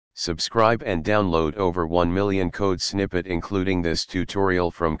Subscribe and download over 1 million code snippet including this tutorial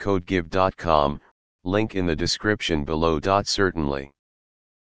from codegive.com, link in the description below. Certainly.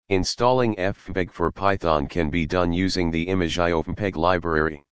 Installing ffmpeg for Python can be done using the imageio-ffmpeg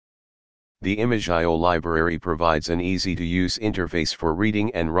library. The imageio library provides an easy-to-use interface for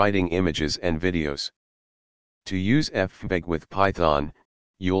reading and writing images and videos. To use ffmpeg with Python,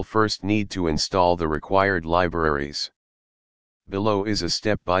 you'll first need to install the required libraries. Below is a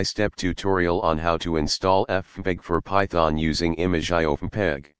step-by-step tutorial on how to install ffmpeg for Python using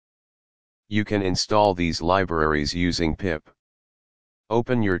imageio-ffmpeg. You can install these libraries using pip.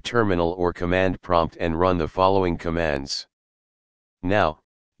 Open your terminal or command prompt and run the following commands. Now,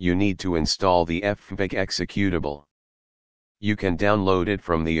 you need to install the ffmpeg executable. You can download it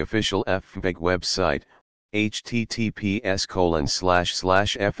from the official ffmpeg website,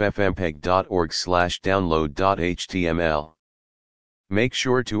 https://ffmpeg.org/download.html. Make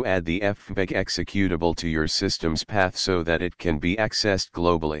sure to add the ffmpeg executable to your system's path so that it can be accessed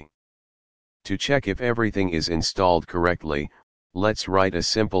globally. To check if everything is installed correctly, let's write a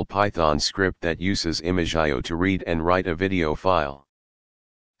simple Python script that uses imageio to read and write a video file.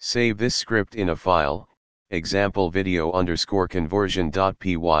 Save this script in a file, example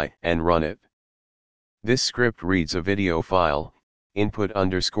video_conversion.py, and run it. This script reads a video file,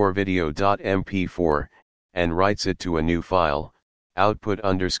 input_video.mp4, and writes it to a new file,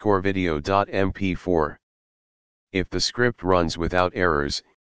 output_video.mp4. If the script runs without errors,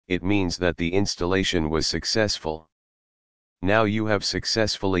 it means that the installation was successful. Now you have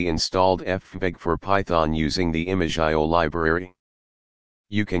successfully installed ffmpeg for Python using the imageio library.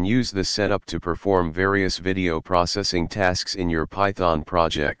 You can use the setup to perform various video processing tasks in your Python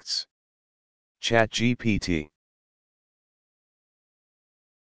projects. ChatGPT.